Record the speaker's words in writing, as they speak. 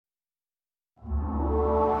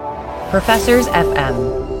Professors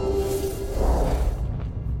FM.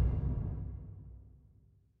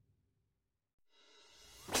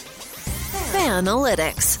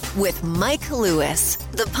 Analytics with Mike Lewis,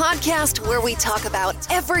 the podcast where we talk about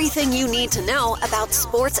everything you need to know about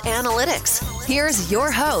sports analytics. Here's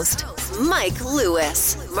your host, Mike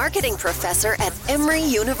Lewis, marketing professor at Emory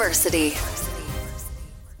University.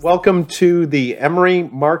 Welcome to the Emory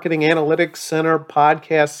Marketing Analytics Center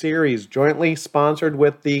podcast series, jointly sponsored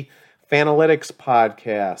with the Fanalytics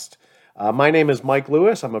podcast. My name is Mike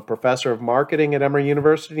Lewis. I'm a professor of marketing at Emory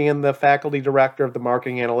University and the faculty director of the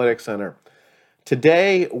Marketing Analytics Center.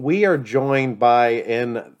 Today, we are joined by,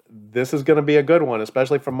 and this is going to be a good one,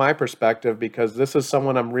 especially from my perspective, because this is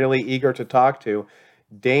someone I'm really eager to talk to,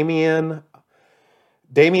 Damian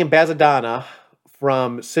Bazadona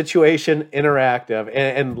from Situation Interactive.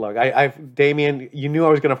 And look, Damian, you knew I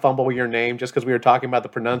was going to fumble your name just because we were talking about the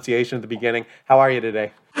pronunciation at the beginning. How are you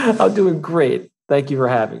today? I'm doing great. Thank you for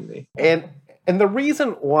having me. And the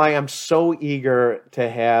reason why I'm so eager to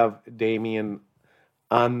have Damian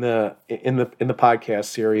in the podcast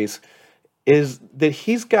series is that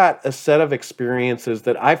he's got a set of experiences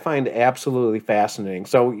that I find absolutely fascinating.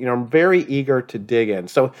 So, I'm very eager to dig in.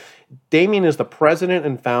 So, Damian is the president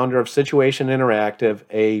and founder of Situation Interactive,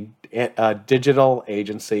 a digital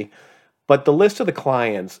agency. But the list of the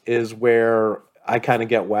clients is where I kind of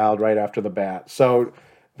get wild right after the bat. So,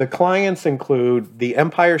 the clients include the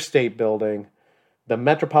Empire State Building, the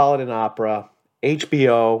Metropolitan Opera,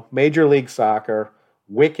 HBO, Major League Soccer,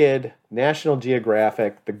 Wicked, National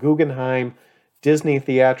Geographic, the Guggenheim, Disney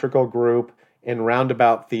Theatrical Group, and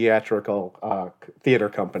Roundabout Theater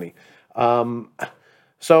Company.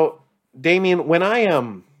 So, Damian, when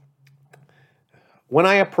I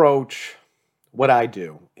approach what I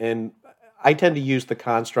do, and I tend to use the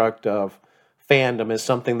construct of fandom as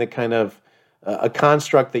something that kind of a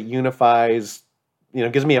construct that unifies,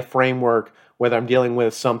 gives me a framework, whether I'm dealing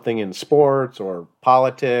with something in sports or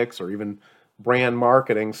politics or even brand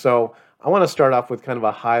marketing. So I want to start off with kind of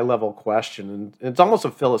a high-level question, and it's almost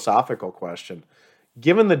a philosophical question.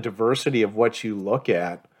 Given the diversity of what you look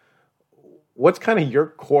at, what's kind of your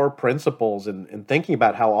core principles in thinking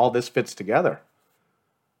about how all this fits together?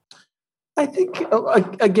 I think,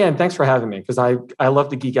 again, thanks for having me, because I love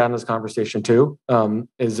to geek out in this conversation too.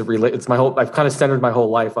 It's my whole, I've kind of centered my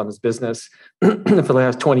whole life on this business for the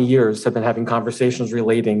last 20 years. I've been having conversations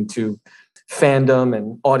relating to fandom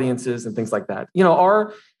and audiences and things like that.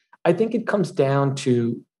 I think it comes down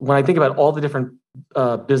to, when I think about all the different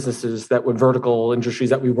businesses vertical industries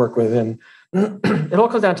that we work with, and it all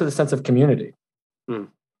comes down to the sense of community.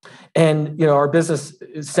 And, our business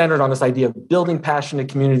is centered on this idea of building passionate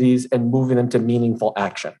communities and moving them to meaningful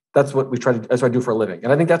action. That's what that's what I do for a living.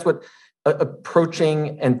 And I think that's what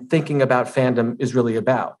approaching and thinking about fandom is really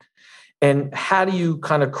about. And how do you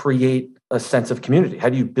kind of create a sense of community? How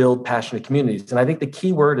do you build passionate communities? And I think the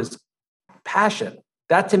key word is passion.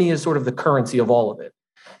 That to me is sort of the currency of all of it.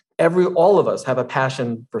 All of us have a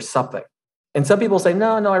passion for something. And some people say,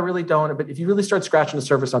 no, I really don't. But if you really start scratching the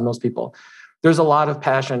surface on most people, there's a lot of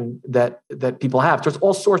passion that people have. There's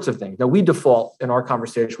all sorts of things. Now, we default in our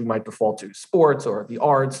conversation, we might default to sports or the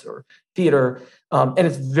arts or theater. And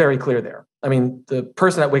it's very clear there. I mean, the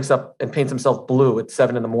person that wakes up and paints himself blue at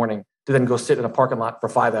 7 a.m. to then go sit in a parking lot for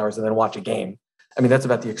 5 hours and then watch a game. I mean, that's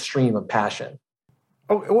about the extreme of passion.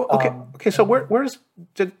 Oh, well, okay. Okay. So where's,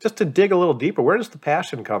 just to dig a little deeper, where does the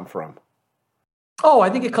passion come from? Oh,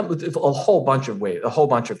 I think it comes with a whole bunch of ways, a whole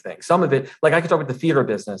bunch of things. Some of it, like I could talk about the theater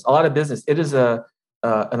business. A lot of business, it is an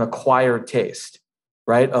acquired taste,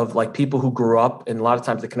 right? Of like people who grew up, and a lot of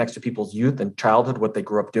times it connects to people's youth and childhood, what they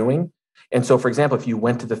grew up doing. And so, for example, if you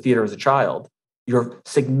went to the theater as a child, you're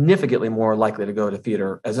significantly more likely to go to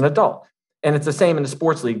theater as an adult. And it's the same in the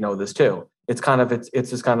sports league, know this too. It's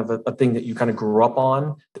just kind of a thing that you kind of grew up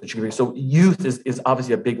on. So youth is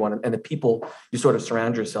obviously a big one, and the people you sort of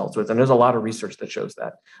surround yourselves with. And there's a lot of research that shows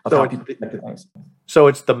that of how people connect to things. So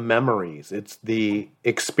it's the memories, it's the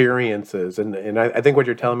experiences, and I think what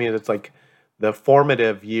you're telling me is it's like the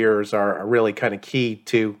formative years are really kind of key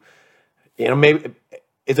to, maybe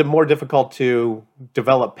is it more difficult to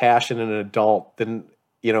develop passion in an adult than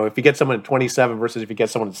if you get someone at 27 versus if you get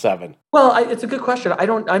someone at 7? Well, it's a good question.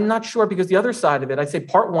 I'm not sure, because the other side of it, I'd say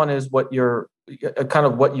part one is what your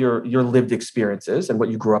lived experience is and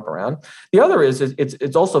what you grew up around. The other is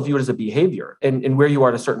it's also viewed as a behavior and where you are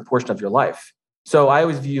at a certain portion of your life. So I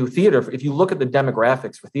always view theater, if you look at the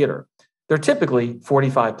demographics for theater, they're typically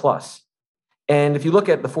 45 plus. And if you look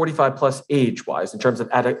at the 45 plus age wise, in terms of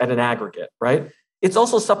at an aggregate, right? It's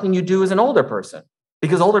also something you do as an older person.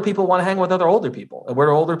 because older people want to hang with other older people. And where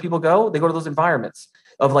do older people go? They go to those environments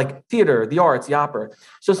of like theater, the arts, the opera.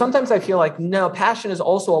 So sometimes I feel like, no, passion is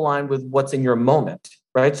also aligned with what's in your moment,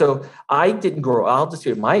 right? So I didn't grow up, I'll just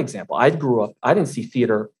give you my example. I didn't see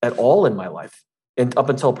theater at all in my life. And up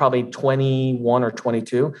until probably 21 or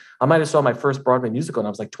 22, I might have saw my first Broadway musical when I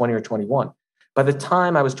was like 20 or 21. By the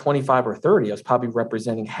time I was 25 or 30, I was probably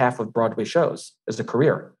representing half of Broadway shows as a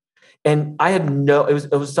career. And I had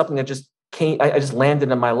it was something that just came, I just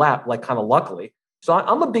landed in my lap, like kind of luckily. So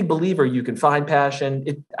I'm a big believer you can find passion.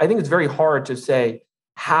 I think it's very hard to say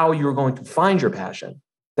how you're going to find your passion.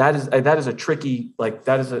 That is a tricky,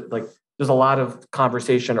 there's a lot of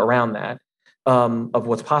conversation around that, of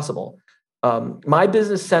what's possible. My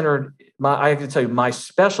business centered, I can tell you my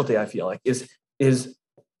specialty, I feel like is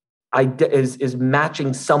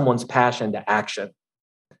matching someone's passion to action,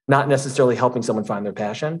 not necessarily helping someone find their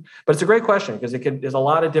passion. But it's a great question because there's a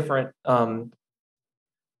lot of different,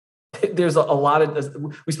 we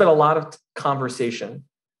spent a lot of conversation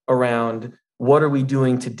around what are we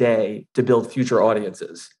doing today to build future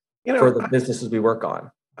audiences for the businesses we work on.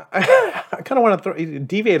 I kind of want to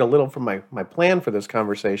deviate a little from my plan for this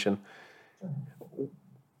conversation.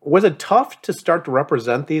 Was it tough to start to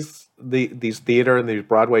represent these theater and these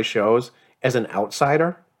Broadway shows as an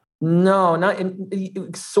outsider? No,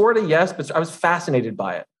 sort of, yes, but I was fascinated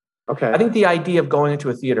by it. Okay. I think the idea of going into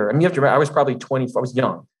a theater, I mean, you have to remember, I was probably 24, I was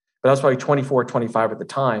young, but I was probably 24, 25 at the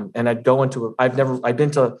time. And I'd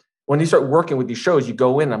been to, when you start working with these shows, you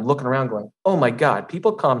go in and I'm looking around going, oh my God,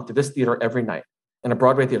 people come to this theater every night in a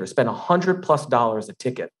Broadway theater, spend $100+ a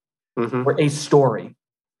ticket for a story.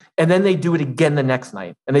 And then they do it again the next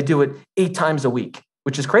night and they do it 8 times a week,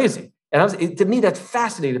 which is crazy. And to me, that's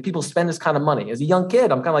fascinating that people spend this kind of money. As a young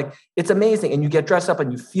kid, I'm kind of like, it's amazing. And you get dressed up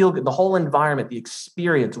and you feel good, the whole environment, the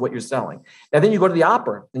experience of what you're selling. And then you go to the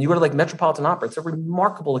opera and you go to like Metropolitan Opera. It's a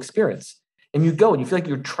remarkable experience. And you go and you feel like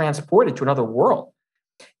you're transported to another world.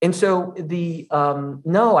 And so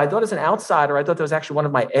no, I thought as an outsider, I thought that was actually one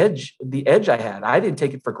of the edge I had. I didn't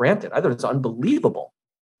take it for granted. I thought it was unbelievable.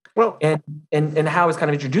 Well, and how I was kind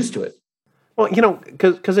of introduced to it. Well,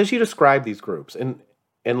 because as you describe these groups, and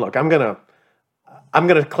look, I'm gonna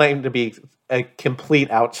claim to be a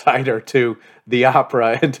complete outsider to the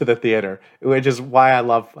opera and to the theater, which is why I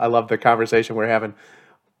love the conversation we're having.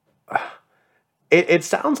 It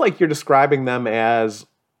sounds like you're describing them as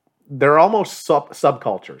they're almost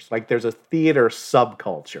subcultures. Like there's a theater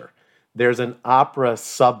subculture, there's an opera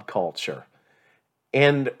subculture,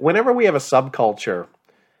 and whenever we have a subculture,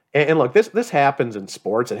 and look, this happens in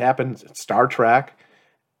sports, it happens in Star Trek.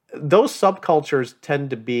 Those subcultures tend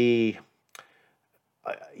to be,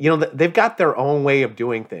 they've got their own way of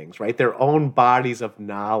doing things, right? Their own bodies of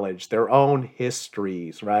knowledge, their own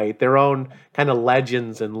histories, right? Their own kind of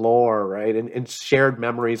legends and lore, right? And shared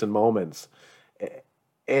memories and moments.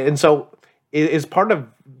 And so is part of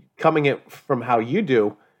coming it from how you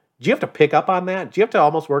do you have to pick up on that? Do you have to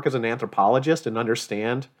almost work as an anthropologist and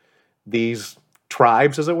understand these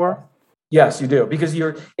tribes, as it were? Yes, you do. Because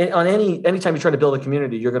you're on anytime you try to build a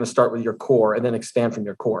community, you're going to start with your core and then expand from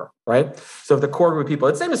your core, right? So if the core group of people,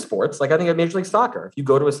 it's the same as sports. Like I think of Major League Soccer. If you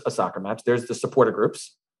go to a soccer match, there's the supporter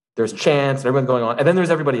groups, there's chants and everyone going on, and then there's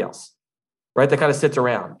everybody else, right? That kind of sits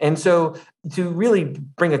around. And so to really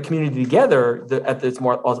bring a community together at its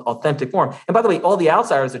more authentic form. And by the way, all the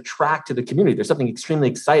outsiders attract to the community. There's something extremely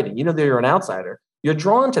exciting. That you're an outsider. You're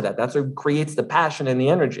drawn to that. That's what creates the passion and the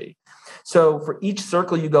energy. So for each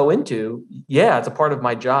circle you go into, it's a part of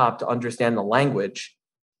my job to understand the language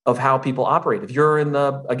of how people operate. If you're in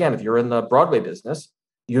the Broadway business,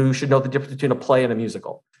 you should know the difference between a play and a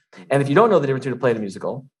musical. And if you don't know the difference between a play and a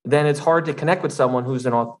musical, then it's hard to connect with someone who's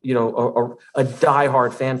a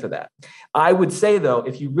diehard fan for that. I would say, though,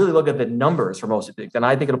 if you really look at the numbers for most of it, then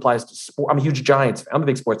I think it applies to sport. I'm a huge Giants fan. I'm a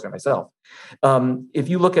big sports fan myself. If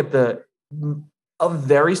you look at a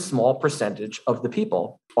very small percentage of the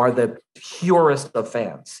people are the purest of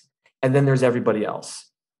fans. And then there's everybody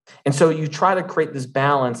else. And so you try to create this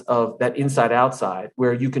balance of that inside outside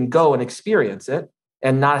where you can go and experience it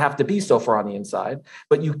and not have to be so far on the inside,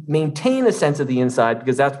 but you maintain a sense of the inside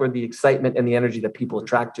because that's where the excitement and the energy that people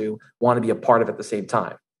attract to want to be a part of at the same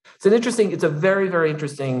time. It's a very, very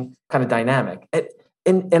interesting kind of dynamic.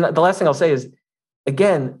 And the last thing I'll say is,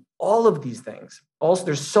 again, all of these things, also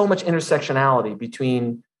there's so much intersectionality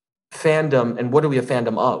between fandom and what are we a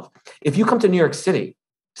fandom of. If you come to New York City,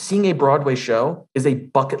 seeing a Broadway show is a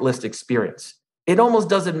bucket list experience. It almost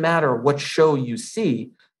doesn't matter what show you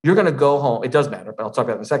see. You're going to go home. It does matter, but I'll talk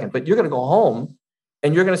about it in a second. But you're going to go home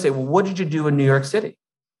and you're going to say, well, what did you do in New York City?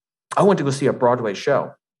 I went to go see a Broadway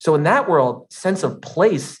show. So in that world, sense of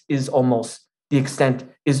place is almost the extent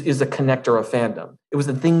is a connector of fandom. It was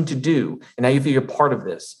the thing to do. And now you feel you're part of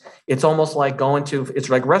this. It's almost like it's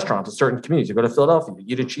like restaurants in certain communities. You go to Philadelphia, you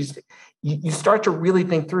eat a cheesesteak. You start to really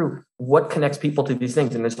think through what connects people to these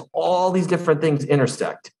things. And there's all these different things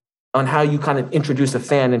intersect on how you kind of introduce a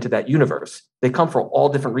fan into that universe. They come for all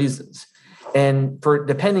different reasons. And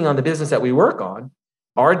depending on the business that we work on,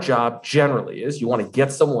 our job generally is you want to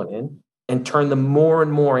get someone in and turn them more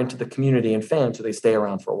and more into the community and fans so they stay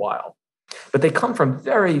around for a while. But they come from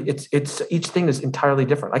it's each thing is entirely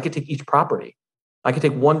different. I could take each property. I could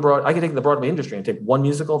take the Broadway industry and take one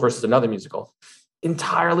musical versus another musical.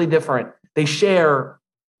 Entirely different. They share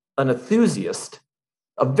an enthusiast,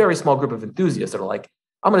 a very small group of enthusiasts that are like,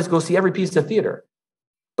 I'm going to go see every piece of theater.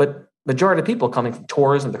 But majority of people coming from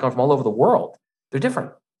tourism, they come from all over the world. They're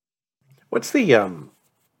different. What's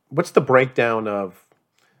the breakdown of,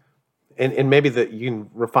 and maybe you can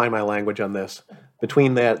refine my language on this,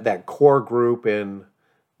 between that core group and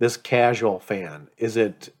this casual fan? Is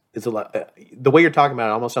it the way you're talking about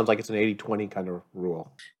it almost sounds like it's an 80-20 kind of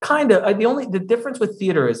rule? Kind of. The difference with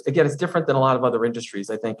theater is, again, it's different than a lot of other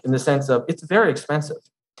industries, I think, in the sense of it's very expensive.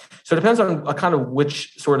 So it depends on kind of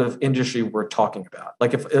which sort of industry we're talking about.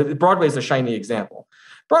 Like if Broadway is a shiny example.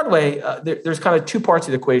 Broadway, there's kind of two parts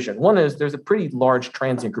of the equation. One is there's a pretty large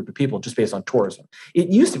transient group of people just based on tourism. It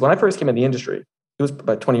used to, when I first came in the industry, it was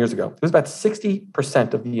about 20 years ago, it was about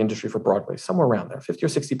 60% of the industry for Broadway, somewhere around there, 50 or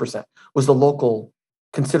 60% was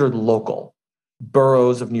considered local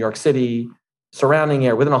boroughs of New York City, surrounding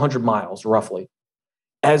area, within 100 miles, roughly.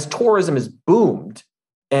 As tourism has boomed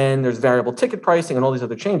and there's variable ticket pricing and all these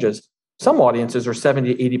other changes, some audiences are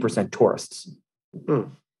 70 to 80% tourists.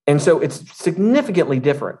 And so it's significantly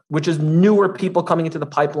different, which is newer people coming into the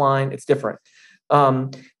pipeline. It's different.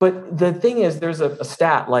 But the thing is, there's a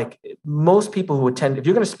stat, like most people who attend, if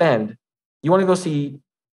you're going to spend, you want to go see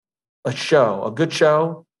a show, a good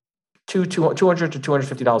show, $200 to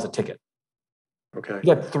 $250 a ticket. Okay.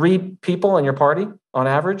 You got 3 people in your party on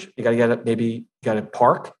average. You got to you got to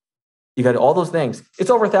park. You got all those things. It's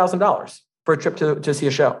over $1,000 for a trip to see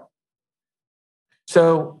a show.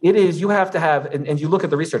 So it is, you have to have, and you look at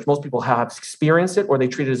the research, most people have experienced it or they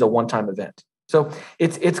treat it as a one-time event. So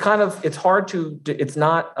it's hard to, it's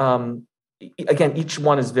not, again, each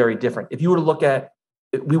one is very different. If you were to look at,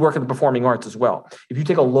 we work in the performing arts as well. If you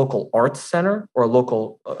take a local arts center or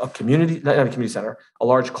a community, not a community center, a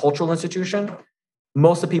large cultural institution,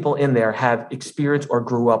 most of the people in there have experienced or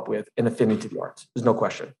grew up with an affinity to the arts. There's no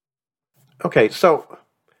question. Okay, so,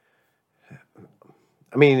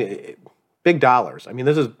 I mean, big dollars. I mean,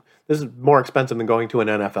 this is more expensive than going to an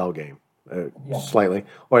NFL game, slightly.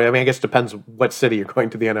 Or I mean, I guess it depends what city you're going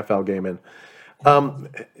to the NFL game in.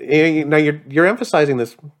 Now you're emphasizing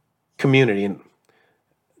this community, and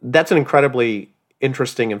that's an incredibly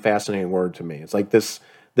interesting and fascinating word to me. It's like this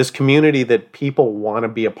community that people want to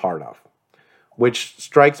be a part of, which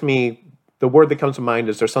strikes me. The word that comes to mind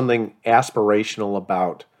is there's something aspirational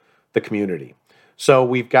about the community. So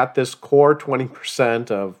we've got this core 20%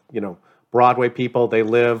 of Broadway people. They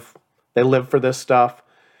live for this stuff.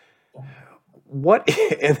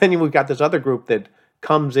 And then we've got this other group that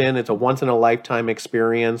comes in. It's a once in a lifetime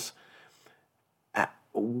experience.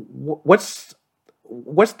 What's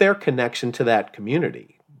their connection to that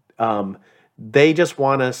community? They just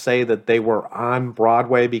want to say that they were on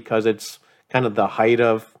Broadway because it's kind of the height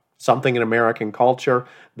of something in American culture.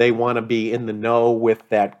 They want to be in the know with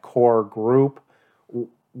that core group.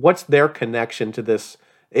 What's their connection to this?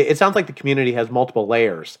 It sounds like the community has multiple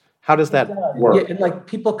layers. How does that work? Yeah, and like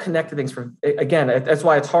people connect to things again, that's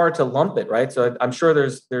why it's hard to lump it, right? So I'm sure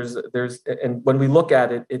there's, and when we look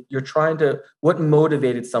at it, you're trying to, what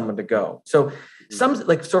motivated someone to go? So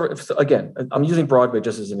again, I'm using Broadway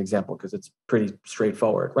just as an example because it's pretty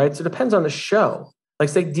straightforward, right? So it depends on the show. Like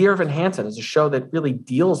say Dear Evan Hansen is a show that really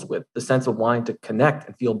deals with the sense of wanting to connect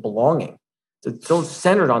and feel belonging. It's so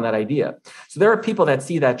centered on that idea. So there are people that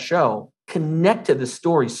see that show connect to the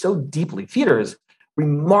story so deeply. Theater is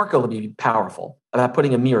remarkably powerful about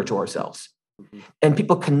putting a mirror to ourselves. Mm-hmm. And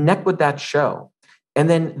people connect with that show and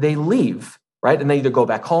then they leave, right? And they either go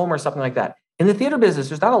back home or something like that. In the theater business,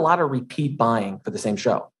 there's not a lot of repeat buying for the same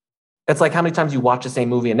show. It's like how many times you watch the same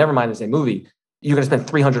movie and never mind the same movie, you're going to spend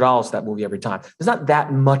 $300 for that movie every time. There's not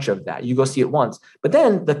that much of that. You go see it once. But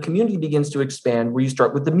then the community begins to expand where you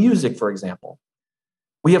start with the music, for example.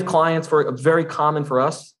 We have clients very common for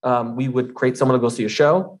us. We would create someone to go see a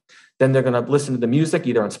show. Then they're going to listen to the music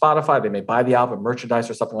either on Spotify. They may buy the album, merchandise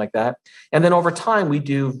or something like that. And then over time, we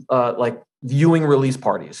do like viewing release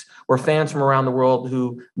parties where fans from around the world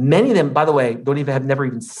who many of them, by the way, have never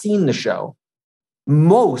even seen the show.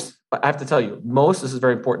 Most I have to tell you, this is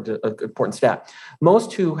very important stat.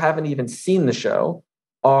 Most who haven't even seen the show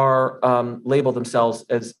are label themselves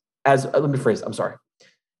as let me phrase, I'm sorry.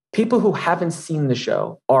 People who haven't seen the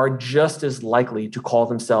show are just as likely to call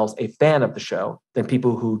themselves a fan of the show than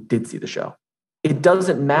people who did see the show. It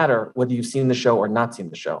doesn't matter whether you've seen the show or not seen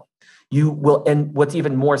the show. You will, and what's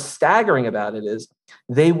even more staggering about it is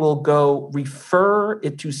they will go refer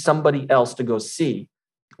it to somebody else to go see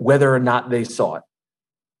whether or not they saw it.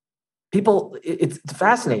 People, it's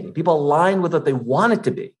fascinating. People align with what they want it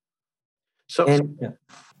to be. So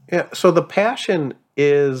the passion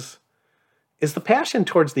is the passion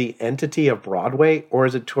towards the entity of Broadway, or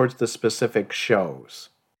is it towards the specific shows?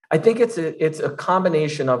 I think it's a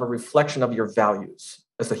combination of a reflection of your values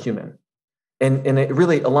as a human. And it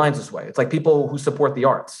really aligns this way. It's like people who support the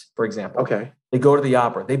arts, for example. Okay. They go to the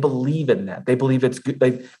opera. They believe in that. They believe it's good.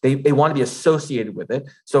 They want to be associated with it.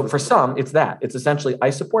 So for some, it's that. It's essentially,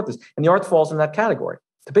 I support this. And the arts falls in that category.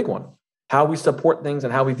 It's a big one. How we support things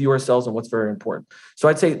and how we view ourselves and what's very important. So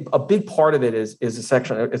I'd say a big part of it is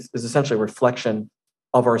essentially a reflection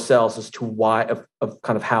of ourselves as to why, of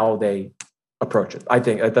kind of how they approach it. I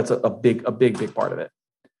think that's a big part of it.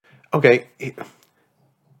 Okay.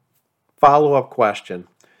 Follow-up question.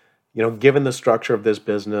 Given the structure of this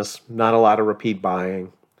business, not a lot of repeat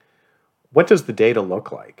buying, what does the data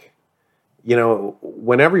look like?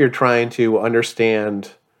 Whenever you're trying to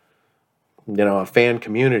understand, a fan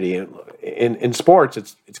community in sports,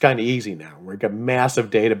 it's kind of easy now. We've got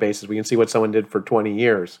massive databases. We can see what someone did for 20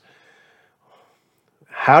 years.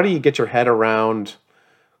 How do you get your head around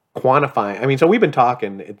quantifying? So we've been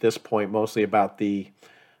talking at this point mostly about the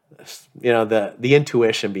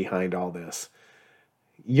intuition behind all this.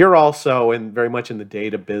 You're also very much in the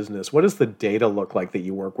data business. What does the data look like that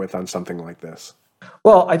you work with on something like this?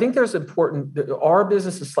 Well, I think our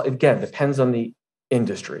business is, again, depends on the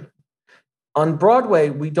industry. On Broadway,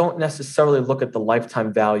 we don't necessarily look at the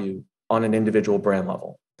lifetime value on an individual brand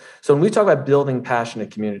level. So when we talk about building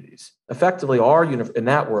passionate communities, effectively in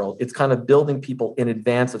that world, it's kind of building people in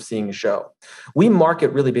advance of seeing a show. We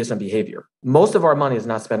market really based on behavior. Most of our money is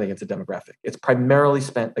not spent against a demographic. It's primarily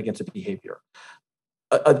spent against a behavior.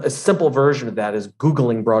 A simple version of that is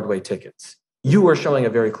Googling Broadway tickets. You are showing a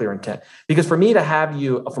very clear intent. Because for me to have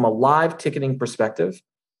you, from a live ticketing perspective,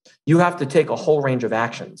 you have to take a whole range of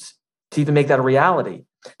actions to even make that a reality.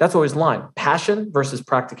 That's always line. Passion versus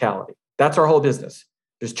practicality. That's our whole business.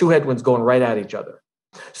 There's two headwinds going right at each other.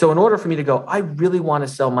 So in order for me to go, I really want to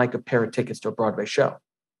sell Mike a pair of tickets to a Broadway show.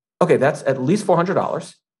 Okay, that's at least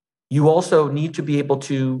 $400. You also need to be able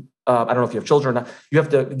to, I don't know if you have children or not, you have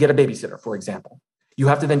to get a babysitter, for example. You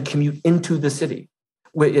have to then commute into the city.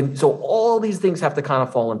 And so all these things have to kind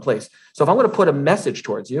of fall in place. So if I'm going to put a message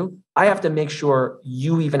towards you, I have to make sure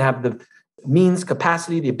you even have the means,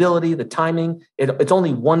 capacity, the ability, the timing. It's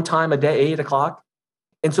only one time a day, 8:00.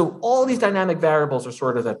 And so all these dynamic variables are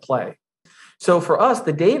sort of at play. So for us,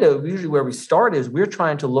 the data, usually where we start is we're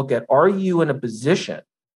trying to look at, are you in a position,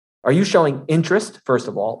 are you showing interest, first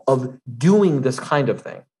of all, of doing this kind of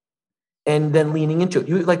thing? And then leaning into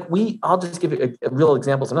it. I'll just give you a real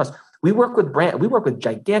examples on us. We work with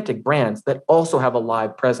gigantic brands that also have a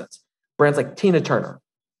live presence. Brands like Tina Turner,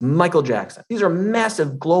 Michael Jackson. These are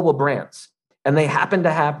massive global brands, and they happen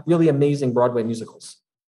to have really amazing Broadway musicals.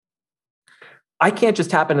 I can't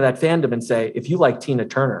just tap into that fandom and say, if you like Tina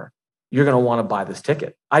Turner, you're going to want to buy this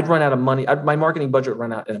ticket. I'd run out of money. My marketing budget would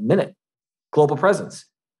run out in a minute. Global presence.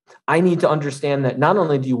 I need to understand that not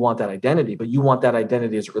only do you want that identity, but you want that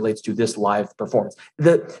identity as it relates to this live performance.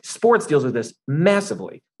 The sports deals with this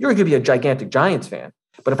massively. You're going to be a gigantic Giants fan.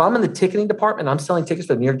 But if I'm in the ticketing department, I'm selling tickets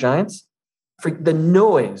for the New York Giants, for the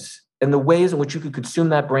noise and the ways in which you could consume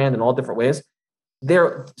that brand in all different ways,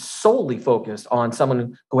 they're solely focused on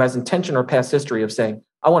someone who has intention or past history of saying,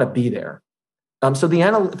 I want to be there. So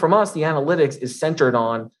from us, the analytics is centered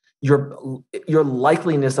on your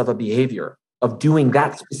likeliness of a behavior, of doing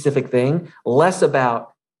that specific thing, less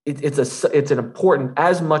about it's an important,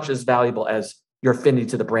 as much as valuable as your affinity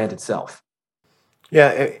to the brand itself.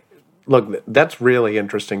 Yeah, look, that's really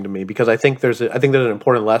interesting to me because I think there's an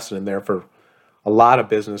important lesson in there for a lot of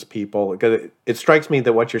business people. Because it strikes me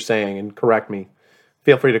that what you're saying, and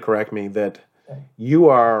feel free to correct me, that you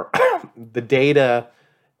are the data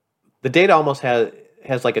almost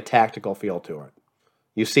has like a tactical feel to it.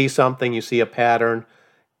 You see something, you see a pattern,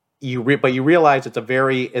 but you realize it's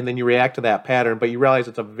and then you react to that pattern, but you realize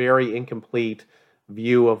it's a very incomplete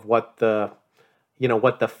view of what the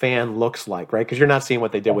fan looks like, right? Because you're not seeing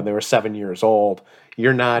what they did when they were 7 years old.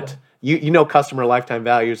 You're not, customer lifetime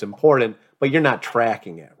value is important, but you're not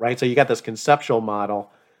tracking it, right? So you got this conceptual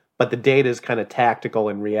model, but the data is kind of tactical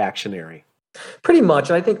and reactionary. Pretty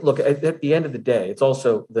much. And I think, look, at the end of the day, it's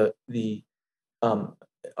also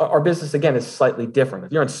our business, again, is slightly different.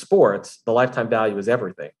 If you're in sports, the lifetime value is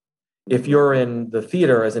everything. If you're in the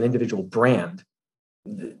theater as an individual brand,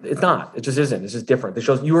 it's not. It just isn't. It's just different. It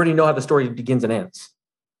shows you already know how the story begins and ends.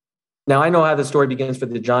 Now, I know how the story begins for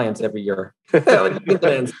the Giants every year. It begins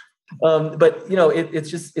and ends. But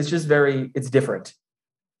it's just very, it's different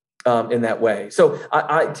in that way. So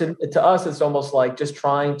to us, it's almost like just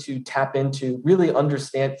trying to tap into, really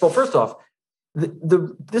understand. Well, first off,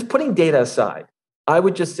 this putting data aside, I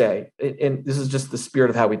would just say, and this is just the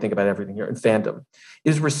spirit of how we think about everything here in fandom,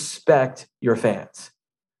 is respect your fans.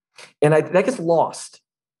 And that gets lost.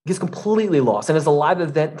 It gets completely lost. And as a live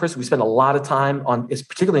event person, we spend a lot of time on,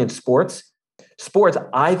 particularly in sports. Sports,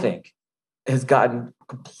 I think, has gotten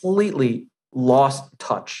completely lost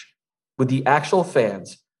touch with the actual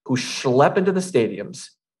fans who schlep into the stadiums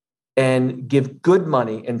and give good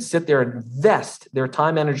money and sit there and invest their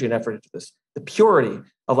time, energy, and effort into this. The purity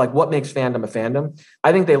of like what makes fandom a fandom.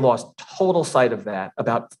 I think they lost total sight of that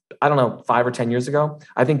about, 5 or 10 years ago.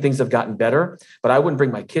 I think things have gotten better, but I wouldn't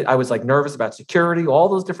bring my kid. I was like nervous about security, all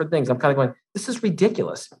those different things. I'm kind of going, this is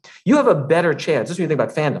ridiculous. You have a better chance. This is when you think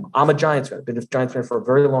about fandom. I'm a Giants fan. I've been a Giants fan for a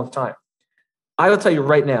very long time. I will tell you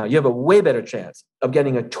right now, you have a way better chance of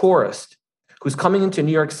getting a tourist who's coming into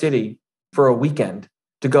New York City for a weekend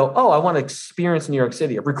to go, oh, I want to experience New York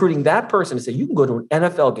City, of recruiting that person to say, you can go to an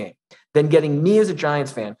NFL game, than getting me as a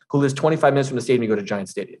Giants fan who lives 25 minutes from the stadium to go to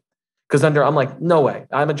Giants Stadium. Because I'm like, no way.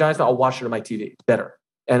 I'm a Giants fan. I'll watch it on my TV. It's better.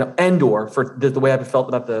 And/or for the way I've felt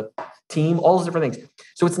about the team, all those different things.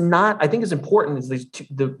 So it's not, I think it's important is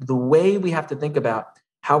the way we have to think about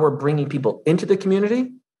how we're bringing people into the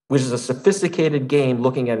community, which is a sophisticated game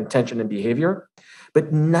looking at intention and behavior,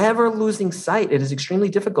 but never losing sight. It is extremely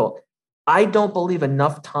difficult. I don't believe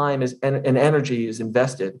enough time and energy is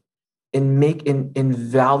invested in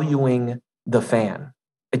valuing the fan.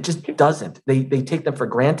 It just doesn't. They take them for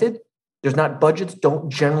granted. There's not budgets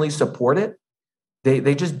don't generally support it.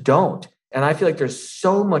 They just don't. And I feel like there's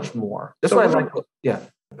so much more. That's why I like. Yeah.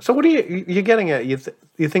 So what are you getting at?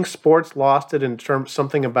 You think sports lost it in terms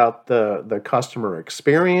something about the customer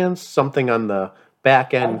experience, something on the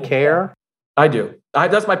back end care? I do.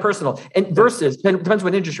 That's my personal and versus depends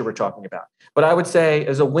what industry we're talking about. But I would say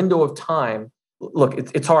as a window of time. Look,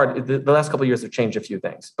 it's hard. The last couple of years have changed a few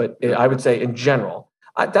things, but I would say in general,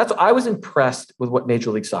 I was impressed with what Major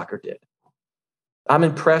League Soccer did. I'm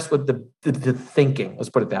impressed with the thinking. Let's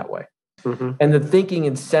put it that way. Mm-hmm. And the thinking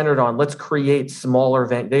is centered on let's create smaller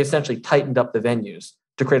venues. They essentially tightened up the venues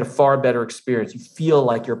to create a far better experience. You feel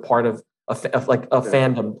like you're part of a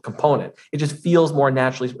fandom component. It just feels more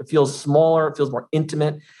naturally. It feels smaller. It feels more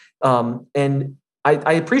intimate. And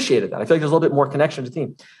I appreciated that. I feel like there's a little bit more connection to the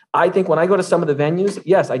team. I think when I go to some of the venues,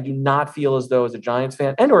 yes, I do not feel as though as a Giants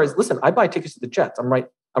fan listen, I buy tickets to the Jets. I'm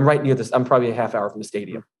right near this. I'm probably a half hour from the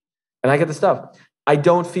stadium and I get the stuff. I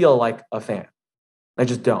don't feel like a fan. I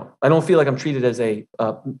just don't. I don't feel like I'm treated as a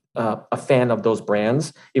fan of those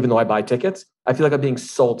brands, even though I buy tickets. I feel like I'm being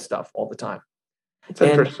sold stuff all the time. It's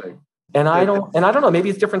interesting. And I don't know. Maybe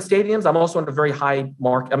it's different stadiums. I'm also in a very high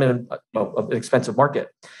market. I'm in an expensive market.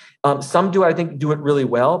 Some I think do it really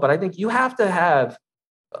well, but I think you have to have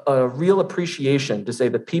a real appreciation to say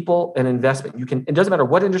the people and investment. It doesn't matter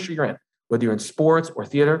what industry you're in, whether you're in sports or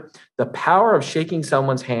theater, the power of shaking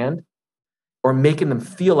someone's hand or making them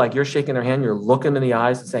feel like you're shaking their hand, you're looking them in the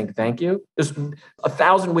eyes and saying, thank you. There's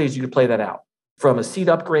 1,000 ways you could play that out, from a seat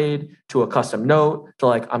upgrade to a custom note to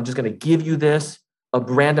like, I'm just going to give you this, a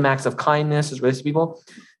random acts of kindness as relates to people.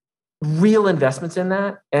 Real investments in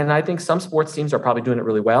that. And I think some sports teams are probably doing it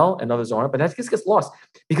really well and others aren't, but that just gets lost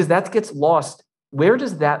because that gets lost. Where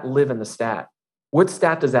does that live in the stat? What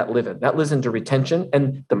stat does that live in? That lives into retention.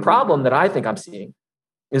 And the problem that I think I'm seeing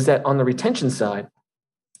is that on the retention side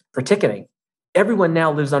for ticketing, everyone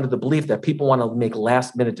now lives under the belief that people want to make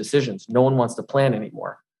last minute decisions. No one wants to plan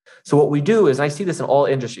anymore. So what we do is, I see this in all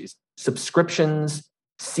industries, subscriptions,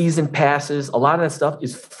 season passes, a lot of that stuff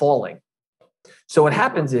is falling. So what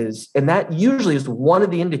happens is, and that usually is one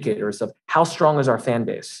of the indicators of how strong is our fan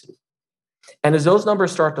base. And as those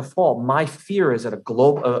numbers start to fall, my fear is that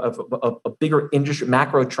a bigger industry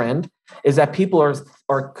macro trend is that people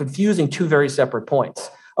are confusing two very separate points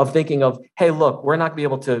of thinking of, hey, look, we're not going to be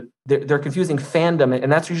able to, they're confusing fandom,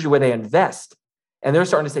 and that's usually where they invest. And they're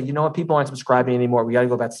starting to say, you know what, people aren't subscribing anymore. We got to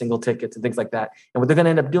go about single tickets and things like that. And what they're going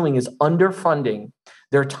to end up doing is underfunding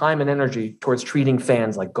their time and energy towards treating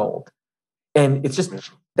fans like gold. And it's just,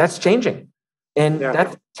 that's changing. And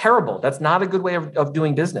that's terrible. That's not a good way of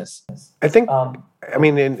doing business. I think, I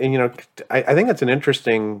think it's an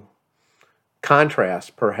interesting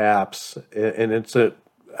contrast, perhaps, and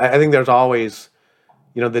I think there's always,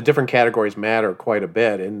 the different categories matter quite a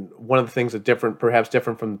bit. And one of the things that perhaps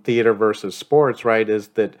different from theater versus sports, right, is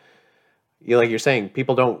that, like you're saying,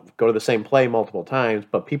 people don't go to the same play multiple times,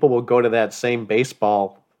 but people will go to that same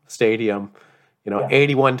baseball stadium,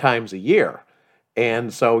 81 times a year.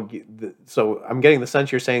 And so I'm getting the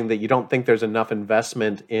sense you're saying that you don't think there's enough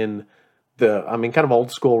investment in kind of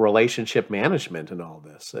old school relationship management and all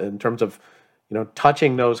this in terms of,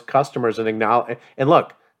 touching those customers and acknowledge. And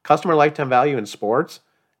look, customer lifetime value in sports,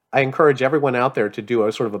 I encourage everyone out there to do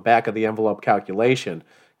a sort of a back of the envelope calculation,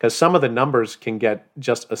 because some of the numbers can get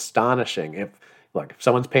just astonishing. If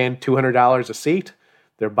someone's paying $200 a seat,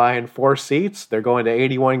 they're buying 4 seats, they're going to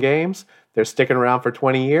 81 games, they're sticking around for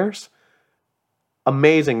 20 years.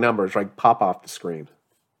 Amazing numbers, right? Pop off the screen.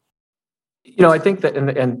 I think that,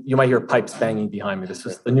 and you might hear pipes banging behind me. This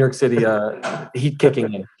is the New York City heat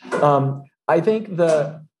kicking in. I think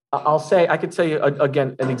I could tell you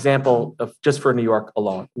again an example of just for New York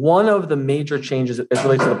alone. One of the major changes as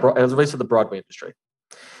relates to the Broadway industry.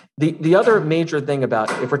 The other major thing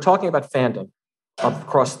if we're talking about fandom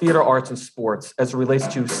across theater, arts, and sports as it relates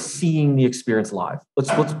to seeing the experience live,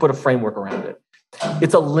 let's put a framework around it.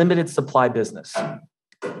 It's a limited supply business,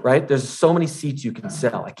 right? There's so many seats you can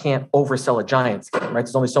sell. I can't oversell a Giants game, right?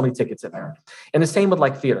 There's only so many tickets in there. And the same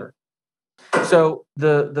with theater. So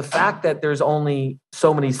the fact that there's only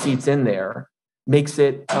so many seats in there makes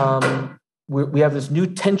it, we have this new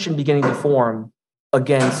tension beginning to form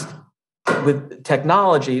with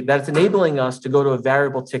technology that's enabling us to go to a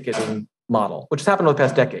variable ticketing model, which has happened over the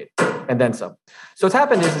past decade and then some. So what's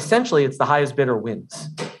happened is essentially it's the highest bidder wins.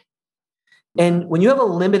 And when you have a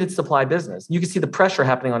limited supply business, you can see the pressure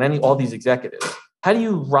happening on all these executives. How do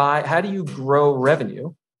you grow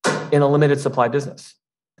revenue in a limited supply business?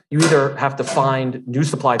 You either have to find new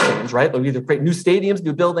supply chains, right? Or you either create new stadiums,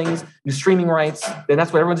 new buildings, new streaming rights, and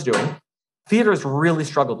that's what everyone's doing. Theater's really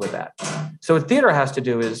struggled with that. So what theater has to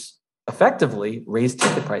do is effectively raise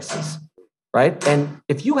ticket prices, right? And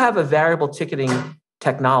if you have a variable ticketing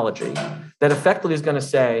technology that effectively is going to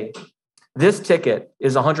say, this ticket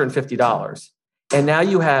is $150, and now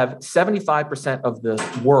you have 75% of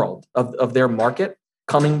the world, of their market,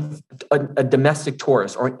 coming a domestic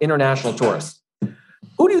tourist or an international tourist.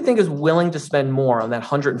 Who do you think is willing to spend more on that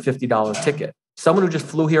 $150 ticket? Someone who just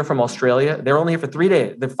flew here from Australia, they're only here for 3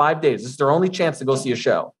 days, they're 5 days. This is their only chance to go see a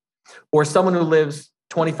show. Or someone who lives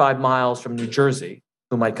 25 miles from New Jersey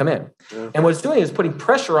who might come in. Yeah. And what it's doing is putting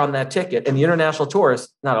pressure on that ticket, and the international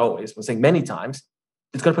tourist, not always, I'm saying many times,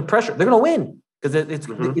 it's going to put pressure. They're going to win because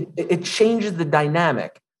it changes the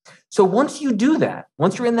dynamic. So once you do that,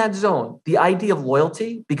 once you're in that zone, the idea of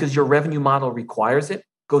loyalty, because your revenue model requires it,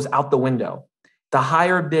 goes out the window. The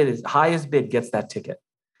highest bid gets that ticket.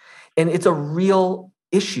 And it's a real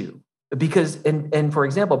issue because, and for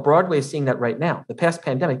example, Broadway is seeing that right now. The past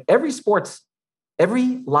pandemic, every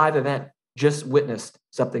live event just witnessed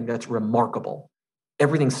something that's remarkable.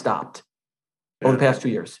 Everything stopped over the past 2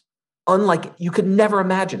 years. Unlike, you could never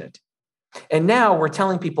imagine it. And now we're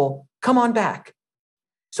telling people, come on back.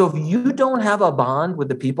 So if you don't have a bond with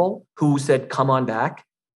the people who said, come on back,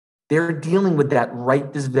 they're dealing with that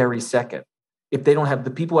right this very second. If they don't have,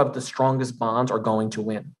 the people who have the strongest bonds are going to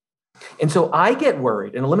win. And so I get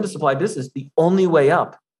worried in a limited supply business, the only way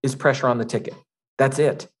up is pressure on the ticket. That's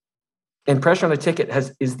it. And pressure on the ticket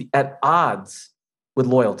is at odds with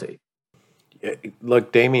loyalty.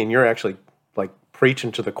 Look, Damian, you're actually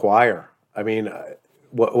preaching to the choir. I mean,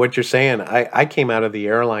 what you're saying, I came out of the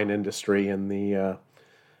airline industry in the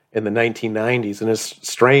 1990s, and as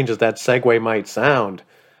strange as that segue might sound,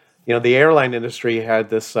 the airline industry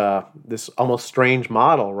had this almost strange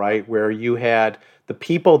model, right, where you had the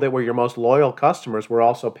people that were your most loyal customers were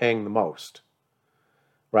also paying the most,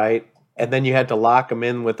 right? And then you had to lock them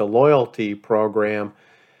in with a loyalty program.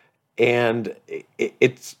 And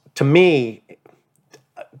it's, to me,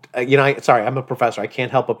 sorry, I'm a professor. I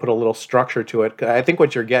can't help but put a little structure to it. I think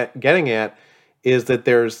what you're getting at is that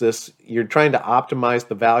there's this, you're trying to optimize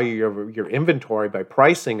the value of your inventory by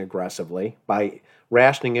pricing aggressively, by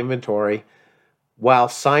rationing inventory, while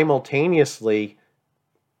simultaneously,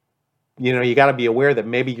 you got to be aware that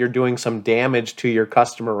maybe you're doing some damage to your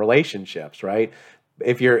customer relationships, right?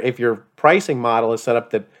 If your pricing model is set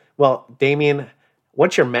up that, well, Damian,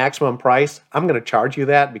 what's your maximum price? I'm going to charge you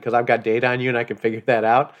that because I've got data on you and I can figure that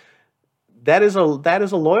out. That is a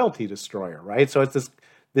loyalty destroyer, right? So it's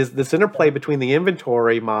this interplay between the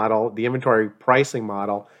inventory model, the inventory pricing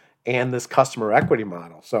model, and this customer equity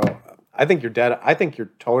model. So I think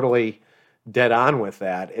you're totally dead on with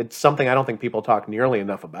that. It's something I don't think people talk nearly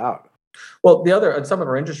enough about. Well, the other, in some of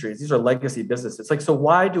our industries, these are legacy businesses. Like, so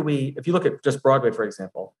why do we, if you look at just Broadway, for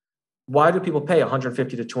example, why do people pay $150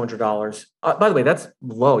 to $200? By the way, that's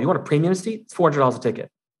low. You want a premium seat? It's $400 a ticket.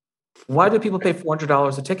 Why do people pay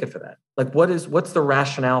 $400 a ticket for that? Like, what's the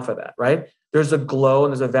rationale for that, right? There's a glow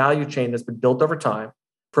and there's a value chain that's been built over time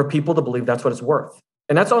for people to believe that's what it's worth.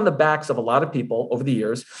 And that's on the backs of a lot of people over the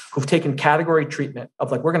years who've taken category treatment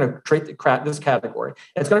of like, we're going to treat this category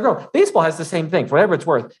and it's going to grow. Baseball has the same thing, for whatever it's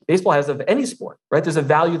worth. Baseball has of any sport, right? There's a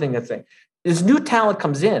value thing, that thing. This new talent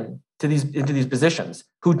comes into these positions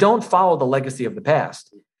who don't follow the legacy of the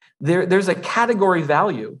past. There's a category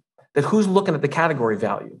value that who's looking at the category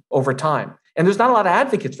value over time. And there's not a lot of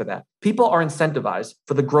advocates for that. People are incentivized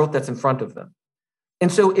for the growth that's in front of them.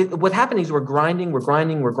 And so what happening is we're grinding.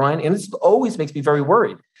 And this always makes me very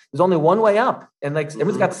worried. There's only one way up. And like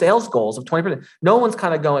everyone's got sales goals of 20%. No one's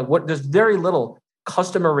kind of going, there's very little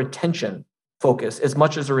customer retention focus as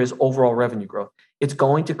much as there is overall revenue growth. It's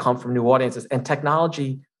going to come from new audiences. And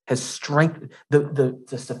technology has strengthened the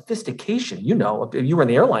sophistication, if you were in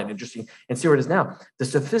the airline industry and see where it is now, the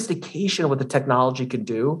sophistication of what the technology can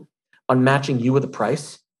do on matching you with a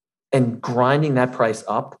price and grinding that price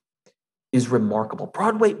up is remarkable.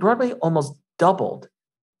 Broadway almost doubled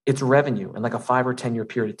its revenue in like a 5 or 10 year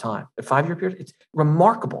period of time. A 5-year period, it's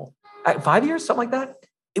remarkable. 5 years, something like that,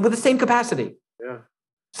 with the same capacity. Yeah.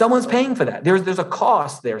 Someone's paying for that. There's a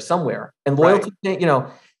cost there somewhere, and loyalty, right.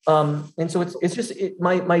 And so it's just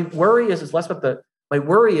my worry is less about my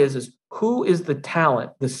worry is who is the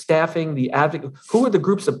talent, the staffing, the advocate, who are the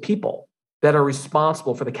groups of people that are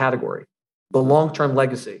responsible for the category, the long-term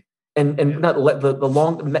legacy, and not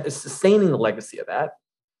the sustaining the legacy of that.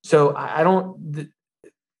 So I don't,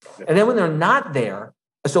 and then when they're not there,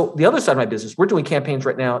 so the other side of my business, we're doing campaigns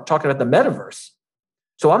right now talking about the metaverse.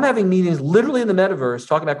 So I'm having meetings literally in the metaverse,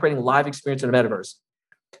 talking about creating live experience in the metaverse.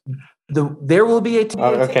 There will be a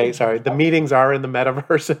The meetings are in the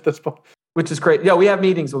metaverse at this point, which is great. Yeah, we have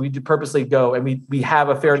meetings where we purposely go, and we have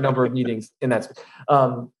a fair number of meetings in that.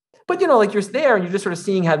 But like you're there, and you're just sort of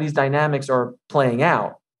seeing how these dynamics are playing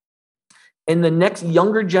out. And the next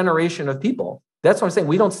younger generation of people, that's what I'm saying.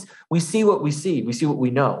 We see what we see. We see what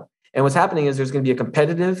we know. And what's happening is there's going to be a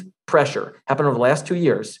competitive pressure happen over the last 2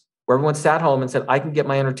 years where everyone sat home and said, I can get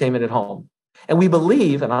my entertainment at home. And we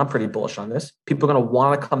believe, and I'm pretty bullish on this, people are going to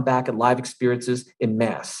want to come back at live experiences in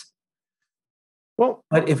mass. Well,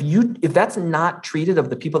 but if that's not treated of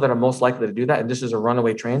the people that are most likely to do that, and this is a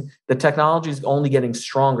runaway train, the technology is only getting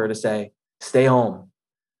stronger to say, stay home.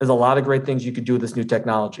 There's a lot of great things you could do with this new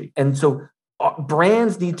technology. And so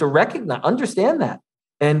brands need to understand that.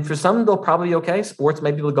 And for some, they'll probably be okay. Sports,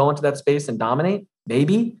 maybe will go into that space and dominate.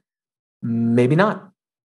 Maybe not.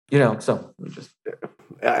 So just.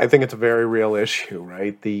 I think it's a very real issue,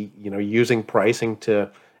 right? Using pricing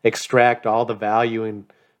to extract all the value and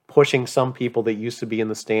pushing some people that used to be in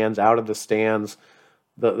the stands out of the stands,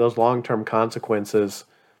 those long-term consequences,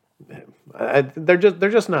 they're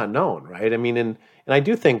just not known, right? I mean, and I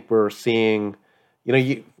do think we're seeing,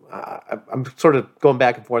 I'm sort of going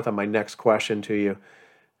back and forth on my next question to you.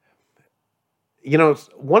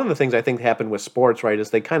 One of the things I think happened with sports, right,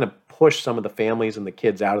 is they kind of pushed some of the families and the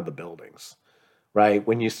kids out of the buildings, right?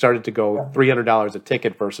 When you started to go $300 a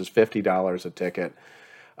ticket versus $50 a ticket,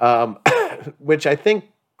 which I think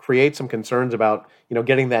creates some concerns about,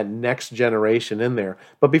 getting that next generation in there.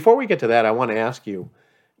 But before we get to that, I want to ask you,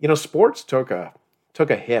 sports took a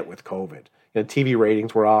hit with COVID. TV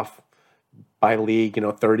ratings were off by league,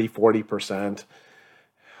 30, 40%.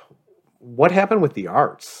 What happened with the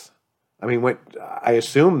arts? I mean, I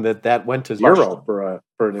assume that went to zero for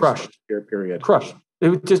an entire period. Crushed.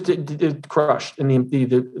 It crushed. And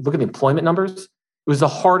look at the employment numbers. It was the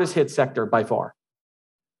hardest hit sector by far.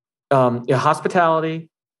 Hospitality,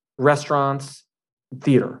 restaurants,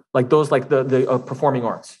 theater, like those, like the performing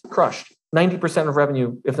arts, crushed. 90% of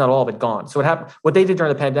revenue, if not all of it, gone. So what they did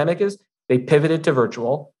during the pandemic is they pivoted to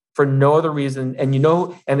virtual for no other reason. And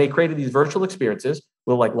they created these virtual experiences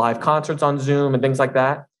with like live concerts on Zoom and things like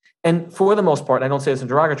that. And for the most part, I don't say this in a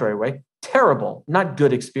derogatory way, terrible, not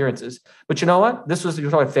good experiences. But you know what? You're talking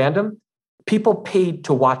about fandom. People paid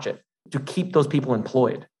to watch it, to keep those people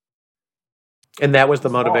employed. And that was the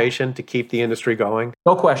motivation to keep the industry going?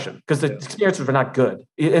 No question, because the experiences were not good.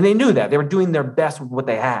 And they knew that. They were doing their best with what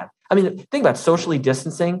they had. I mean, think about socially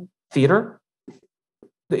distancing theater.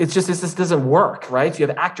 It's just, this doesn't work, right? So you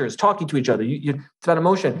have actors talking to each other. It's about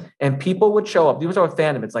emotion. And people would show up. It was our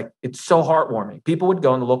fandom. It's so heartwarming. People would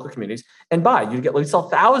go in the local communities and buy. We sell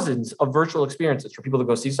thousands of virtual experiences for people to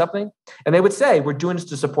go see something. And they would say, we're doing this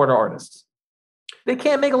to support our artists. They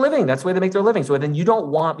can't make a living. That's the way they make their living. So then you don't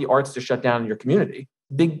want the arts to shut down in your community.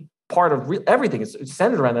 Big part of everything. It's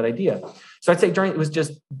centered around that idea. So I'd say it was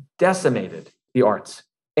just decimated, the arts.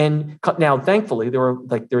 And now, thankfully,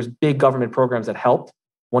 there's big government programs that helped.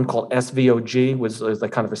 One called SVOG was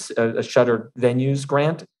like kind of a shuttered venues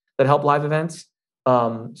grant that helped live events.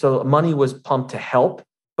 So money was pumped to help,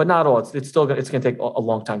 but not all. It's going to take a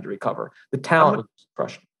long time to recover. The talent was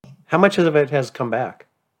crushed. How much of it has come back?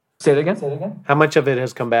 Say it again. How much of it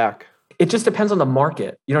has come back? It just depends on the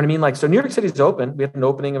market. You know what I mean? Like, so New York City's open. We had an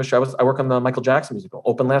opening of a show. I work on the Michael Jackson musical.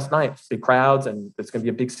 Open last night. Big crowds, and it's going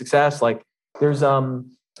to be a big success. Like, there's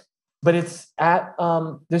but it's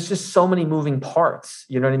there's just so many moving parts.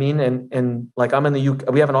 You know what I mean? And like, I'm in the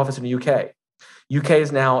UK. We have an office in the UK. UK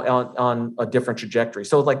is now on a different trajectory.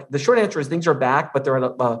 So like, the short answer is things are back, but they're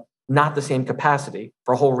at not the same capacity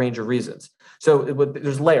for a whole range of reasons. So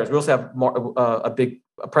there's layers. We also have a big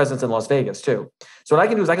presence in Las Vegas too. So what I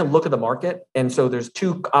can do is I can look at the market. And so there's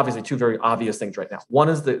two very obvious things right now. One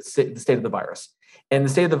is the state of the virus. And the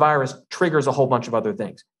state of the virus triggers a whole bunch of other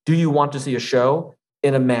things. Do you want to see a show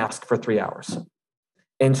in a mask for 3 hours?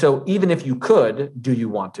 And so even if you could, do you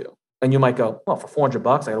want to? And you might go, well, for $400, I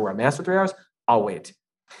got to wear a mask for 3 hours. I'll wait.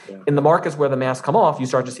 Yeah. In the markets where the masks come off, you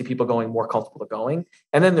start to see people going more comfortable going.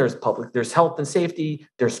 And then there's health and safety,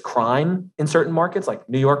 there's crime in certain markets. Like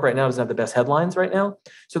New York right now doesn't have the best headlines right now.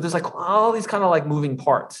 So there's like all these kind of like moving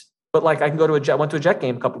parts. But like, I can go to went to a Jet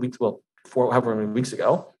game a couple of weeks, however many weeks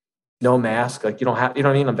ago, no mask, like you know what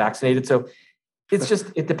I mean? I'm vaccinated. So it's just,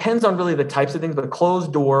 it depends on really the types of things, but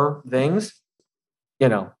closed door things, you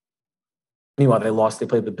know. Meanwhile, they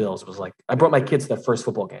played the Bills. It was like, I brought my kids to that first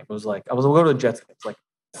football game. It was like, we'll go to the Jets game. It's like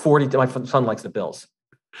 40, my son likes the Bills.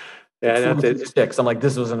 Yeah, that's it. I'm like,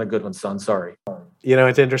 this wasn't a good one, son. Sorry. You know,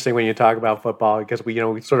 it's interesting when you talk about football because we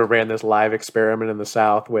sort of ran this live experiment in the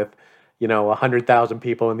South with, 100,000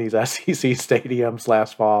 people in these SEC stadiums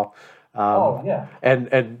last fall.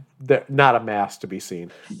 And not a mass to be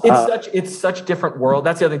seen. It's such a different world.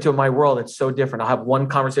 That's the other thing too. In my world, it's so different. I'll have one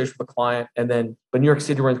conversation with a client, but New York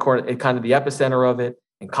City, we're in kind of the epicenter of it.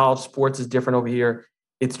 And college sports is different over here.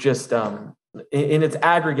 It's just in its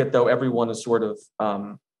aggregate, though, everyone is sort of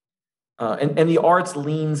and the arts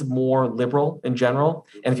leans more liberal in general.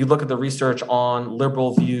 And if you look at the research on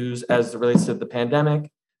liberal views as it relates to the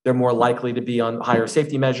pandemic, they're more likely to be on higher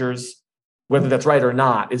safety measures. Whether that's right or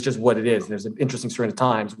not, it's just what it is. And there's an interesting string of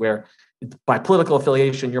times where by political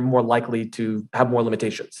affiliation, you're more likely to have more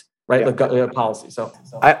limitations, right? Yeah. Like policy. So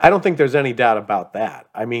I don't think there's any doubt about that.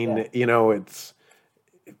 I mean, it's,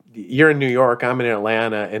 you're in New York, I'm in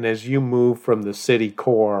Atlanta. And as you move from the city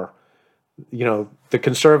core, the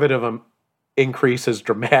conservative increases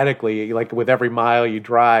dramatically, like with every mile you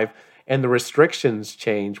drive. And the restrictions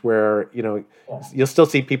change where, you'll still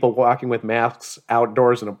see people walking with masks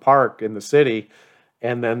outdoors in a park in the city.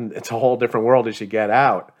 And then it's a whole different world as you get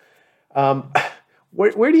out.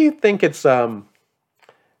 Where do you think it's, do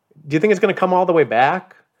you think it's going to come all the way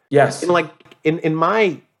back? Yes. In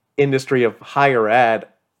my industry of higher ed,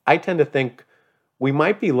 I tend to think we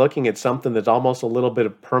might be looking at something that's almost a little bit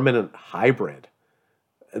of permanent hybrid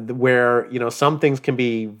where, some things can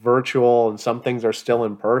be virtual and some things are still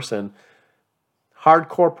in person.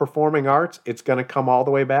 Hardcore performing arts, it's going to come all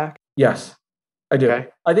the way back? Yes, I do. Okay.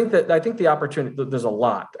 I think the opportunity, there's a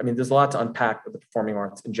lot. I mean, there's a lot to unpack with the performing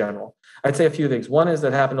arts in general. I'd say a few things. One is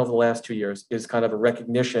that happened over the last 2 years is kind of a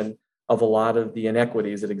recognition of a lot of the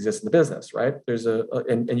inequities that exist in the business, right? There's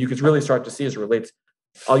and you could really start to see as it relates,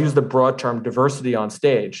 I'll use the broad term diversity on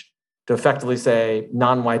stage to effectively say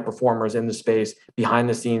non-white performers in the space, behind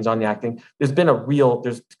the scenes on the acting. There's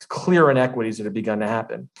there's clear inequities that have begun to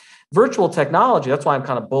happen. Virtual technology, that's why I'm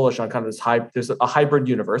kind of bullish on kind of there's a hybrid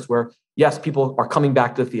universe where, yes, people are coming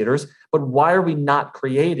back to the theaters, but why are we not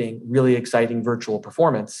creating really exciting virtual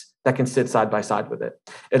performance that can sit side by side with it?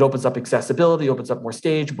 It opens up accessibility, opens up more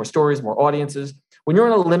stage, more stories, more audiences. When you're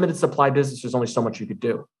in a limited supply business, there's only so much you could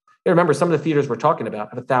do. And remember, some of the theaters we're talking about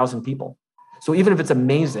have 1,000 people. So even if it's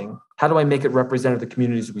amazing, how do I make it representative of the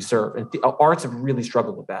communities we serve? And arts have really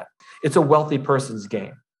struggled with that. It's a wealthy person's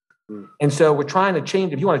game. And so we're trying to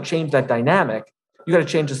change. If you want to change that dynamic, you got to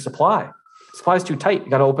change the supply. Supply is too tight.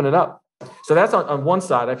 You got to open it up. So that's on one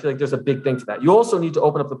side. I feel like there's a big thing to that. You also need to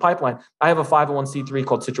open up the pipeline. I have a 501c3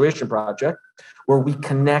 called Situation Project, where we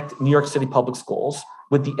connect New York City public schools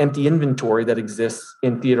with the empty inventory that exists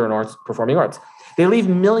in theater and arts, performing arts. They leave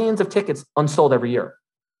millions of tickets unsold every year.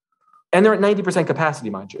 And they're at 90% capacity,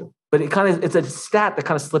 mind you. But it's a stat that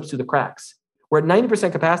kind of slips through the cracks. We're at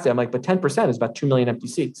 90% capacity. I'm like, but 10% is about 2 million empty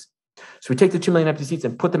seats. So we take the 2 million empty seats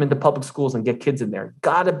and put them into public schools and get kids in there.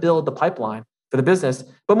 Got to build the pipeline for the business.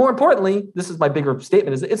 But more importantly, this is my bigger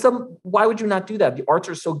statement, why would you not do that? The arts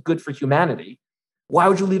are so good for humanity. Why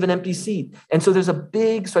would you leave an empty seat? And so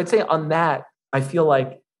so I'd say on that, I feel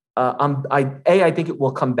like I think it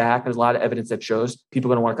will come back. There's a lot of evidence that shows people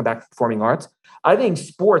are going to want to come back to performing arts. I think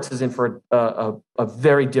sports is in for a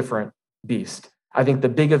very different beast. I think the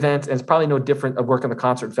big events, and it's probably no different of work in the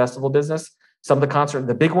concert and festival business. Some of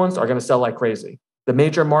the big ones are going to sell like crazy. The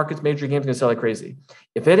major markets, major games are going to sell like crazy.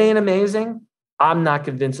 If it ain't amazing, I'm not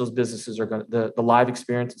convinced those businesses are going to, the live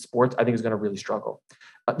experience in sports, I think is going to really struggle.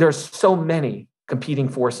 There's so many competing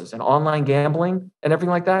forces and online gambling and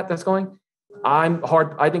everything like that that's going. I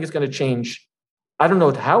think it's going to change. I don't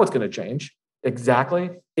know how it's going to change exactly.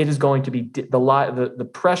 It is going to be the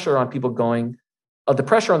pressure on people going, the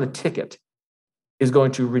pressure on the ticket is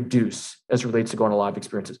going to reduce as it relates to going to live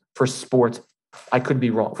experiences. For sports, I could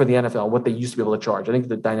be wrong. For the NFL, what they used to be able to charge, I think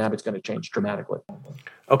the dynamic's going to change dramatically.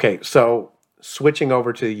 Okay, so switching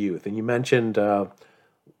over to the youth, and you mentioned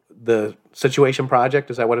the Situation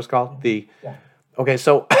Project. Is that what it's called? Yeah. Okay,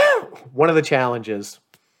 so one of the challenges,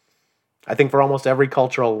 I think for almost every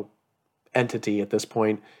cultural entity at this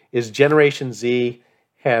point, is Generation Z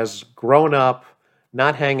has grown up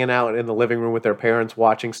not hanging out in the living room with their parents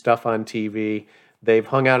watching stuff on TV. They've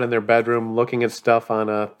hung out in their bedroom looking at stuff on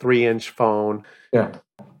a 3-inch phone. Yeah.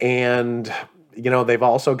 And, they've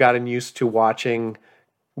also gotten used to watching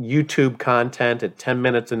YouTube content at 10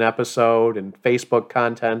 minutes an episode and Facebook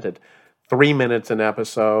content at 3 minutes an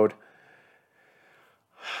episode.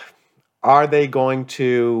 Are they going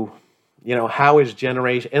to, how is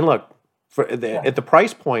generation, and look, at the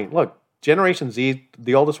price point, look, Generation Z,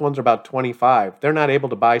 the oldest ones are about 25. They're not able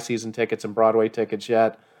to buy season tickets and Broadway tickets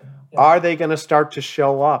yet. Yeah. Are they going to start to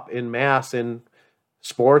show up in mass in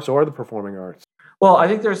sports or the performing arts? Well, I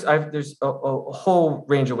think there's a whole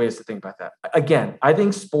range of ways to think about that. Again, I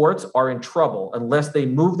think sports are in trouble unless they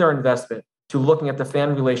move their investment to looking at the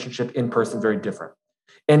fan relationship in person very different.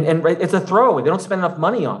 And right, it's a throwaway. They don't spend enough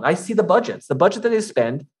money on. I see the budget that they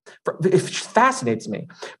spend. It fascinates me.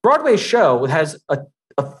 Broadway's show has I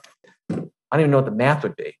don't even know what the math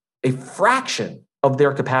would be. A fraction of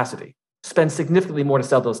their capacity, spend significantly more to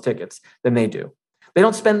sell those tickets than they do. They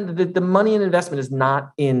don't spend the money and investment is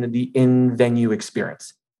not in the in-venue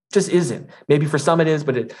experience. It just isn't. Maybe for some it is,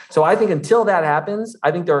 so I think until that happens,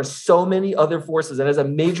 I think there are so many other forces. And as a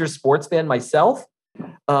major sports fan myself,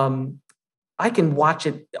 I can watch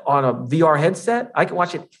it on a VR headset. I can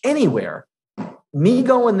watch it anywhere. Me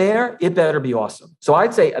going there, it better be awesome. So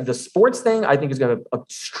I'd say the sports thing, I think, is going to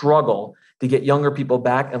struggle to get younger people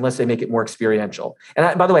back unless they make it more experiential.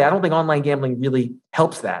 And by the way, I don't think online gambling really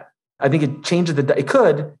helps that. I think it changes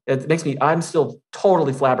I'm still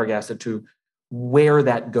totally flabbergasted to where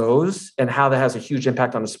that goes and how that has a huge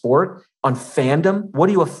impact on the sport, on fandom. What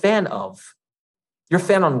are you a fan of? You're a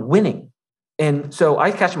fan on winning. And so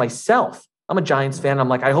I catch myself. I'm a Giants fan. I'm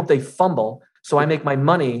like, I hope they fumble so I make my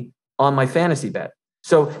money on my fantasy bet.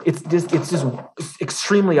 So it's just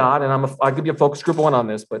extremely odd. And I'll give you a focus group one on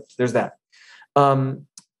this, but there's that. On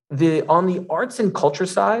the arts and culture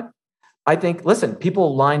side, I think, listen,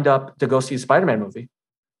 people lined up to go see a Spider-Man movie.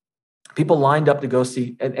 People lined up to go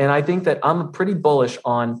see, and I think that I'm pretty bullish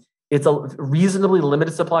on it's a reasonably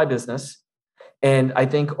limited supply business. And I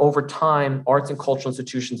think over time, arts and cultural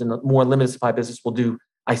institutions in the more limited supply business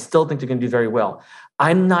I still think they're going to do very well.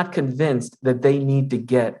 I'm not convinced that they need to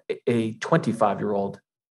get a 25-year-old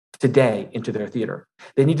today into their theater.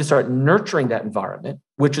 They need to start nurturing that environment,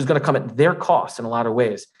 which is going to come at their cost in a lot of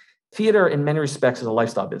ways. Theater, in many respects, is a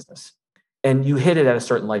lifestyle business, and you hit it at a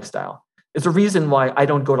certain lifestyle. It's a reason why I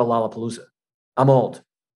don't go to Lollapalooza. I'm old.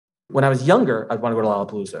 When I was younger, I'd want to go to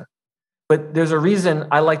Lollapalooza. But there's a reason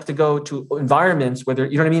I like to go to environments where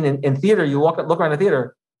you know what I mean? In theater, you look around the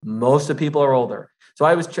theater, most of the people are older. So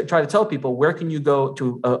I always try to tell people, where can you go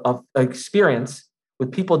to an experience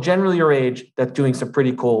with people generally your age that's doing some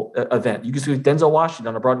pretty cool event? You can see Denzel Washington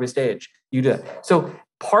on a Broadway stage. You do that. So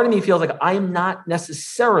part of me feels like I am not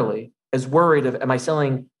necessarily as worried of, am I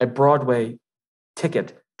selling a Broadway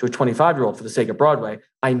ticket to a 25-year-old for the sake of Broadway?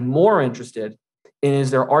 I'm more interested in,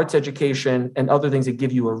 is there arts education and other things that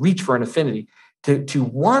give you a reach for an affinity to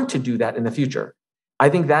want to do that in the future? I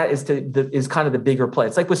think that is kind of the bigger play.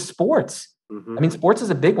 It's like with sports. Mm-hmm. I mean, sports is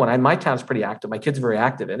a big one. My town's pretty active. My kids are very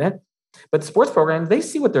active in it. But sports programs, they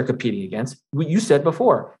see what they're competing against. What you said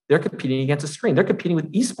before, they're competing against a screen. They're competing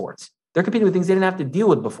with esports. They're competing with things they didn't have to deal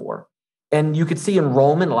with before. And you could see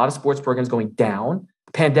enrollment, a lot of sports programs going down.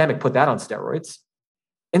 The pandemic put that on steroids.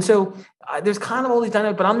 And so there's kind of all these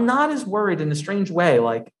dynamics, but I'm not as worried in a strange way.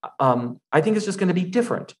 Like, I think it's just going to be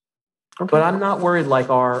different. Okay. But I'm not worried like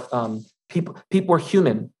our people are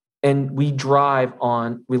human and we drive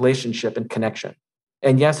on relationship and connection.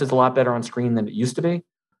 And yes, it's a lot better on screen than it used to be.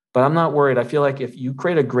 but I'm not worried. I feel like if you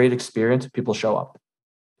create a great experience, people show up.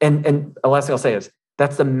 And the last thing I'll say is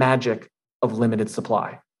that's the magic of limited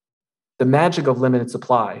supply. The magic of limited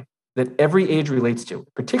supply that every age relates to,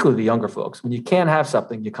 particularly the younger folks. When you can't have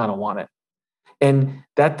something, you kind of want it. And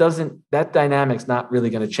that dynamic's not really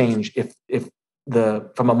going to change if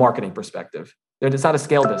from a marketing perspective. It's not a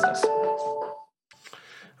scale business.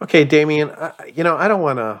 Okay, Damian, I don't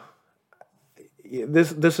want to,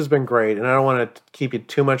 this has been great, and I don't want to keep you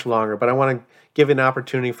too much longer, but I want to give you an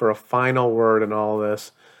opportunity for a final word in all of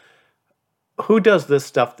this. Who does this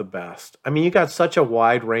stuff the best? I mean, you got such a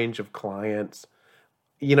wide range of clients,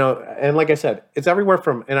 and like I said, it's everywhere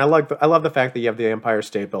from, and I love the fact that you have the Empire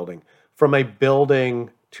State Building, from a building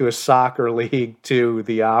to a soccer league to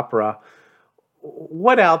the opera.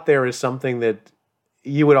 What out there is something that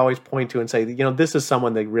you would always point to and say, this is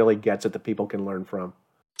someone that really gets it, that people can learn from?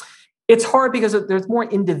 It's hard because there's more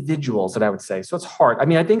individuals that I would say. So it's hard. I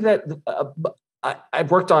mean, I think that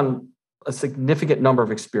I've worked on a significant number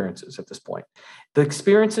of experiences at this point. The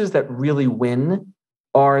experiences that really win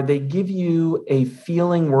are they give you a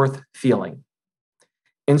feeling worth feeling.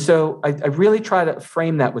 And so I really try to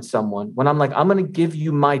frame that with someone when I'm like, I'm going to give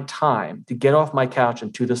you my time to get off my couch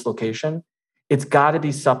and to this location. It's got to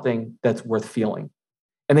be something that's worth feeling.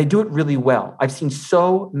 And they do it really well. I've seen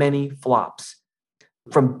so many flops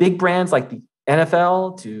from big brands like the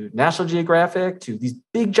NFL to National Geographic to these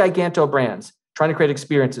big giganto brands trying to create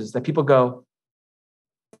experiences that people go,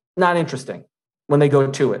 not interesting when they go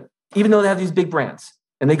to it, even though they have these big brands.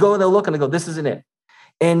 And they go and they'll look and they go, this isn't it.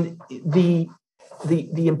 And the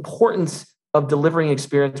importance of delivering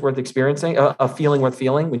experience worth experiencing, a feeling worth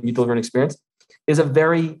feeling when you deliver an experience is a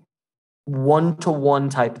very one-to-one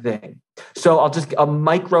type thing. So a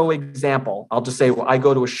micro example. I'll just say, well, I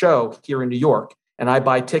go to a show here in New York and I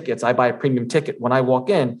buy tickets. I buy a premium ticket. When I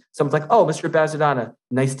walk in, someone's like, oh, Mr. Bazadona,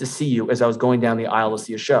 nice to see you, as I was going down the aisle to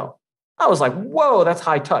see a show. I was like, whoa, that's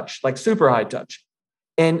high touch, like super high touch.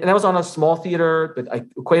 And that was on a small theater, but I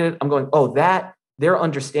equated, I'm going, oh, they're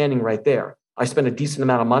understanding right there. I spent a decent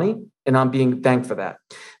amount of money and I'm being thanked for that.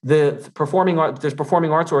 There's performing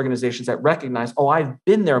arts organizations that recognize, oh, I've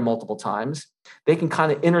been there multiple times. They can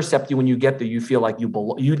kind of intercept you when you get there. You feel like you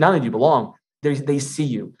belong. Not only do you belong, they see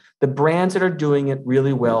you. The brands that are doing it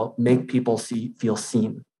really well make people feel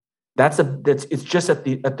seen. It's just at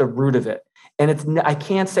the root of it. And I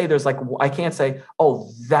can't say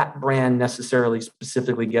oh, that brand necessarily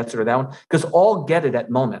specifically gets it or that one, because all get it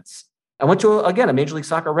at moments. I went to, a Major League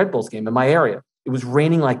Soccer Red Bulls game in my area. It was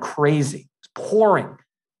raining like crazy. It was pouring.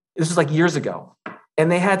 This was like years ago.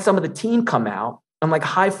 And they had some of the team come out and like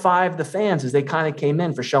high-five the fans as they kind of came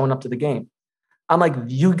in for showing up to the game. I'm like,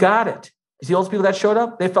 you got it. You see all those people that showed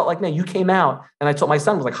up? They felt like, man, you came out. And I told my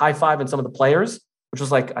son was like high-fiving some of the players, which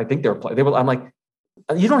was like, I think I'm like,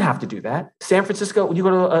 you don't have to do that. San Francisco, when you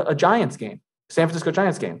go to a Giants game, San Francisco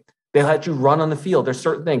Giants game, they let you run on the field. There's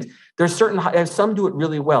certain things. Some do it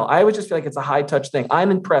really well. I would just feel like it's a high touch thing. I'm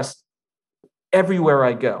impressed everywhere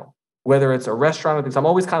I go, whether it's a restaurant or things. I'm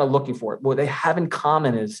always kind of looking for it. What they have in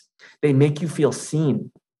common is they make you feel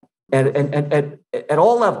seen at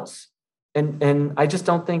all levels. And I just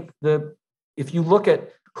don't think if you look at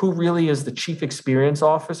who really is the chief experience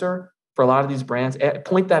officer for a lot of these brands,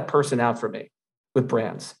 point that person out for me with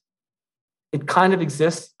brands. It kind of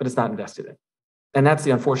exists, but it's not invested in. And that's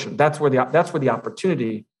the unfortunate. That's where the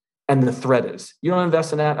opportunity and the threat is. You don't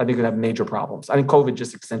invest in that, I think you're going to have major problems. I think COVID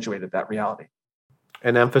just accentuated that reality.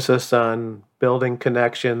 An emphasis on building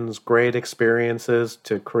connections, great experiences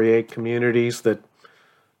to create communities that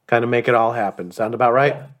kind of make it all happen. Sound about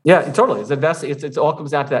right? Yeah, totally. It all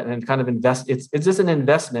comes down to that, and kind of invest. It's just an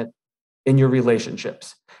investment in your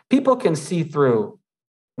relationships. People can see through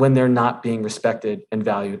when they're not being respected and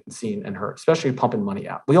valued and seen and heard, especially pumping money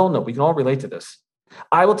out. We all know, we can all relate to this.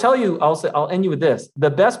 I will tell you, I'll end you with this. The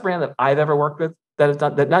best brand that I've ever worked with that has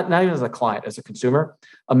done that, not even as a client, as a consumer,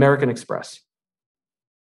 American Express.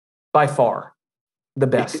 By far, the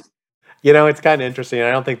best. It's kind of interesting. I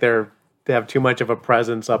don't think they have too much of a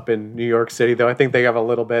presence up in New York City, though. I think they have a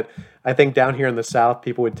little bit. I think down here in the South,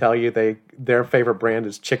 people would tell you their favorite brand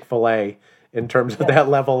is Chick-fil-A in terms of that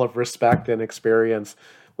level of respect and experience,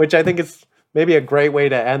 which I think is maybe a great way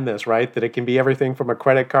to end this, right? That it can be everything from a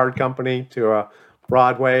credit card company to a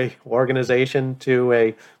Broadway organization to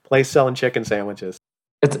a place selling chicken sandwiches.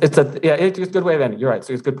 It's a good way of ending. You're right.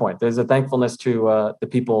 So it's a good point. There's a thankfulness to the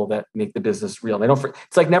people that make the business real.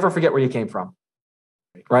 It's like never forget where you came from,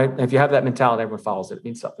 right? And if you have that mentality, everyone follows it. It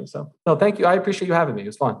means something. So no, thank you. I appreciate you having me. It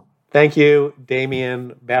was fun. Thank you,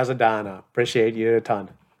 Damian Bazadona. Appreciate you a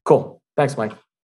ton. Cool. Thanks, Mike.